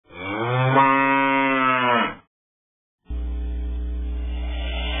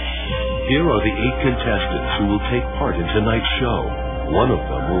Here are the 8 contestants who will take part in tonight's show. One of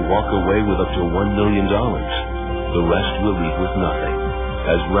them will walk away with up to $1 million. The rest will leave with nothing,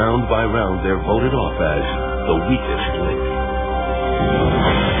 as round by round they're voted off as the weakest link.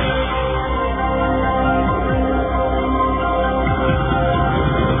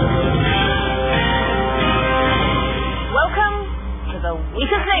 Welcome to the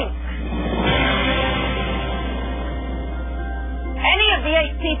weakest link. Any of the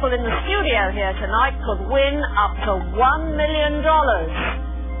 8 people in the studio here tonight could win up to $1 million.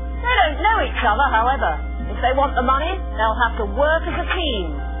 They don't know each other, however. If they want the money, they'll have to work as a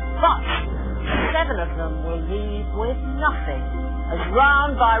team. But 7 of them will leave with nothing, as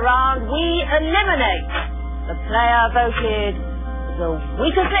round by round we eliminate the player voted the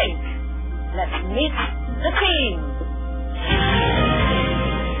weakest link. Let's meet the team.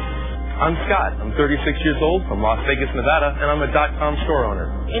 I'm Scot. I'm 36 years old from Las Vegas, Nevada, and I'm a .com store owner.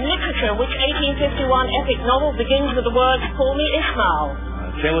 In literature, which 1851 epic novel begins with the words, "Call me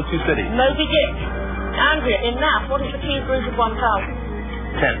Ishmael"? Tale of Two Cities. Moby Dick. Andrea, in math, what is the cube root of 1,000?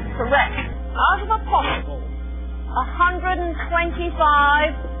 10. Correct. Out of a possible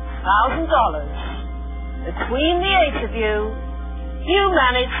 $125,000. Between the 8 of you, you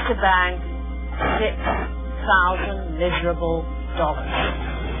managed to bank $6,000 miserable dollars.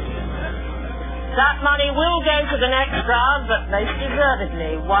 That money will go to the next round, but most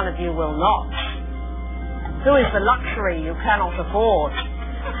deservedly, one of you will not. Who is the luxury you cannot afford?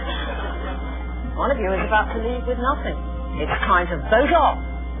 One of you is about to leave with nothing. It's time to vote off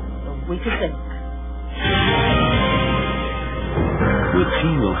the weakest link. The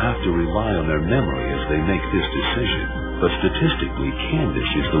team will have to rely on their memory as they make this decision. But statistically,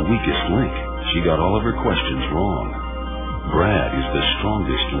 Candace is the weakest link. She got all of her questions wrong. Brad is the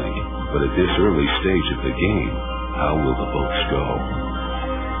strongest link, but at this early stage of the game, how will the votes go?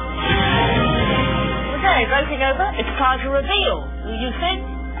 Okay, voting over, it's time to reveal who you think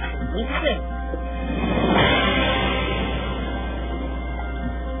is the weakest link.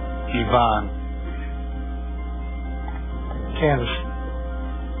 Yvonne. Candace.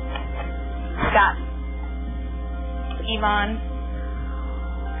 Scot. Yvonne.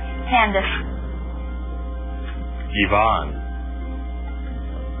 Candace. Yvonne.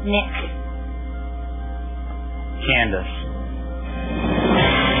 Nick. Candace.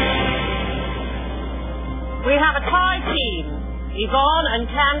 We have a tie team. Yvonne and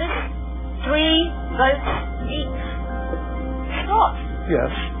Candace, 3 votes each. Scott,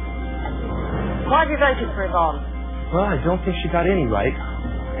 Yes. why have you voted for Yvonne? Well, I don't think she got any right.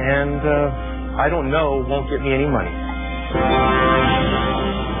 And, I don't know won't get me any money. 7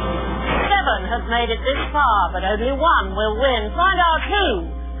 have made it this far, but only 1 will win. Find out who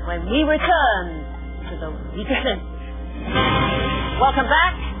when we return to the weakest link. Welcome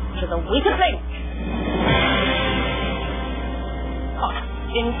back to the weakest link.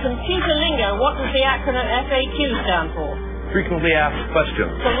 In computer lingo, what does the acronym FAQ stand for? Frequently asked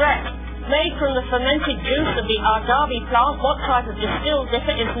questions. Correct. Made from the fermented juice of the agave plant, what type of distilled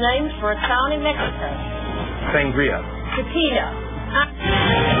liquor is named for a town in Mexico? Sangria. Tequila.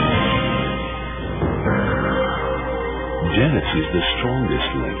 Dennis is the strongest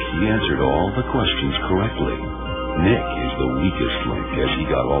link. He answered all the questions correctly. Nick is the weakest link as he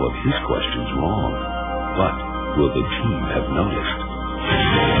got all of his questions wrong. But will the team have noticed?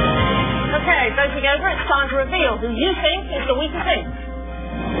 Okay, voting over, it's time to reveal who you think is the weakest link.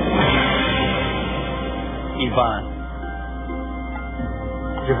 Yvonne.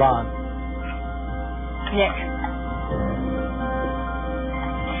 Yvonne. Nick.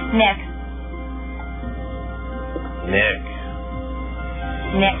 Nick. Nick.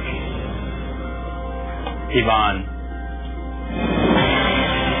 Nick. Yvonne.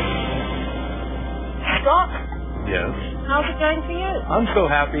 Scott, Yes. how's it going for you? I'm so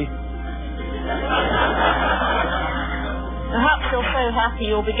happy. Perhaps you're so happy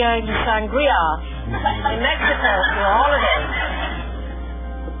you'll be going to Sangria in Mexico for a holiday.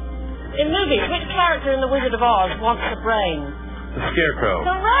 In movies, which character in The Wizard of Oz wants a brain? The Scarecrow.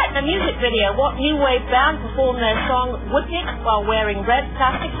 Correct. A music video. What new wave band performed their song Wicked while wearing red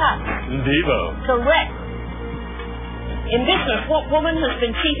plastic hats? Devo. Correct. In business, what woman has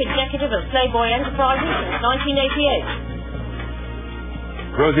been chief executive of Playboy Enterprises since 1988?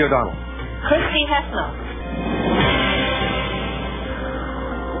 Rosie O'Donnell. Christy Hefner.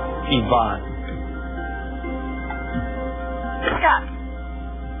 Yvonne. Scott.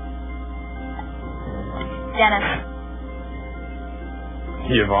 Dennis.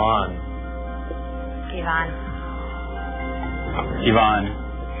 Yvonne. Yvonne. Yvonne.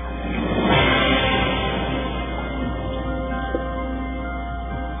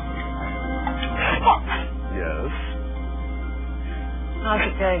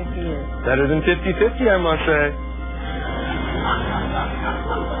 playing for you? Better than 50-50, I must say.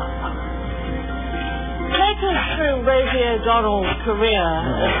 Take us through Rosie O'Donnell's career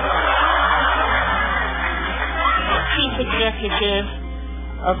as chief executive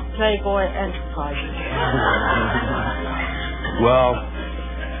of Playboy Enterprises. Well,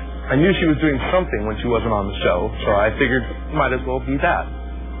 I knew she was doing something when she wasn't on the show, so I figured might as well be that.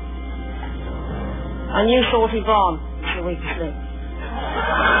 And you thought Yvonne was the weakest link.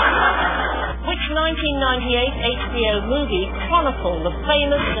 Which 1998 HBO movie chronicled the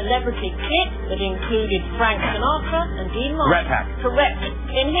famous celebrity clique that included Frank Sinatra and Dean Martin? Rat Pack. Correct.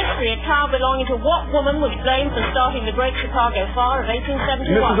 In history, a cow belonging to what woman was blamed for starting the Great Chicago Fire of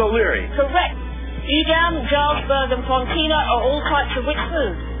 1871? Mrs. O'Leary. Correct. Edam, Jarlsberg, and Fontina are all types of which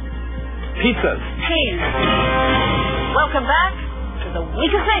food? Pizzas. Cheese. Welcome back to the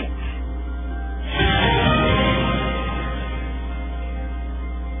weakest link.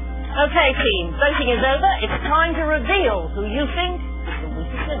 Okay, team, voting is over. It's time to reveal who you think is the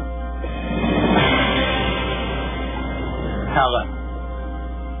weakest link. Helen.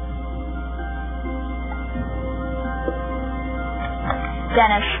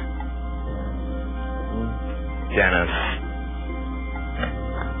 Dennis. Dennis.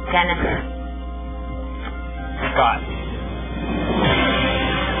 Dennis. Scott.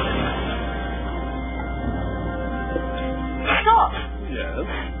 Scott, Yes?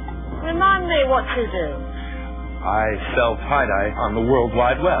 remind me what you do. I sell tie-dye on the World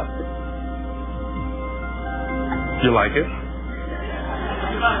Wide Web. You like it?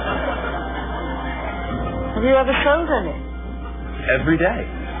 Have you ever sold any? Every day.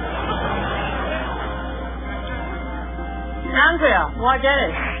 Andrea, why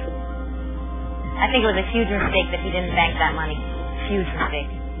Dennis? I think it was a huge mistake that he didn't bank that money. Huge mistake.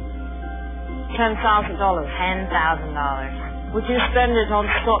 $10,000. $10,000. Would you spend it on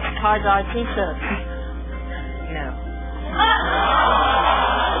Scott's tie-dye t-shirts? No.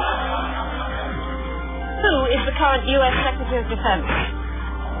 Who is the current U.S. Secretary of Defense?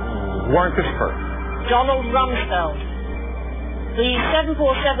 Warren Christopher. Donald Rumsfeld. The 747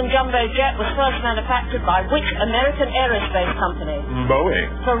 jumbo jet was first manufactured by which American aerospace company? Boeing.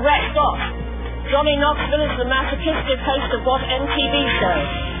 Correct, Scott. Johnny Knoxville is the masochistic host of what MTV show?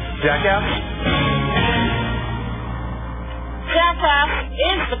 Jackass. Jackass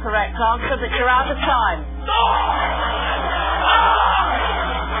is the correct answer, but you're out of time.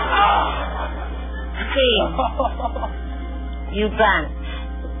 Team, you banked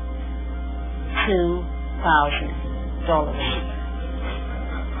 $2,000.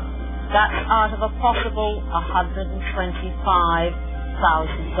 That's out of a possible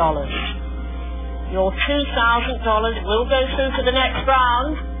 $125,000. Your $2,000 will go through to the next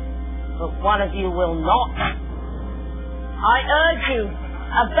round, but one of you will not. I urge you,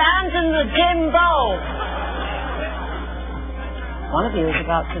 abandon the dim bowl. One of you is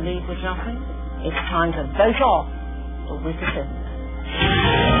about to leave with nothing. It's time to vote off the weakest link.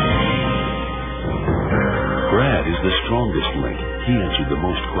 Brad is the strongest link. He answered the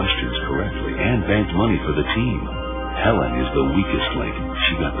most questions correctly and banked money for the team. Helen is the weakest link.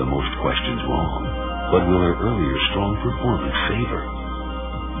 She got the most questions wrong. But will her earlier strong performance save her?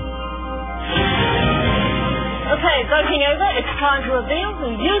 Okay, voting over. It's time to reveal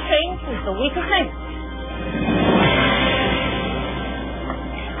who you think is the weakest link.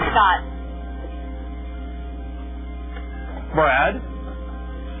 Scott. Brad.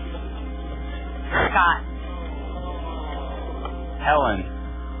 Scott. Helen.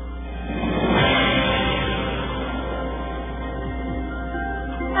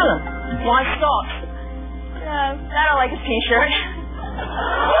 Helen, why Scott? I don't like his t-shirt.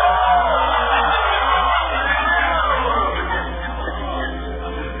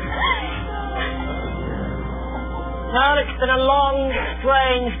 Well, it's been a long,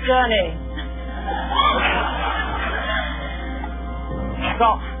 strange journey.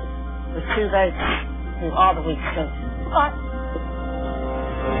 Scott, with 2 votes, you are the weakest link. Right.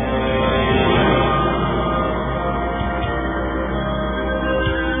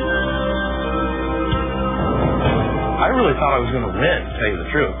 I really thought I was going to win, to tell you the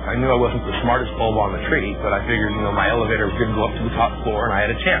truth. I knew I wasn't the smartest bulb on the tree, but I figured, my elevator didn't go up to the top floor and I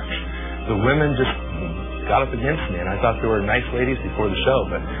had a chance. The women just got up against me, and I thought they were nice ladies before the show,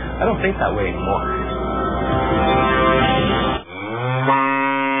 but I don't think that way anymore.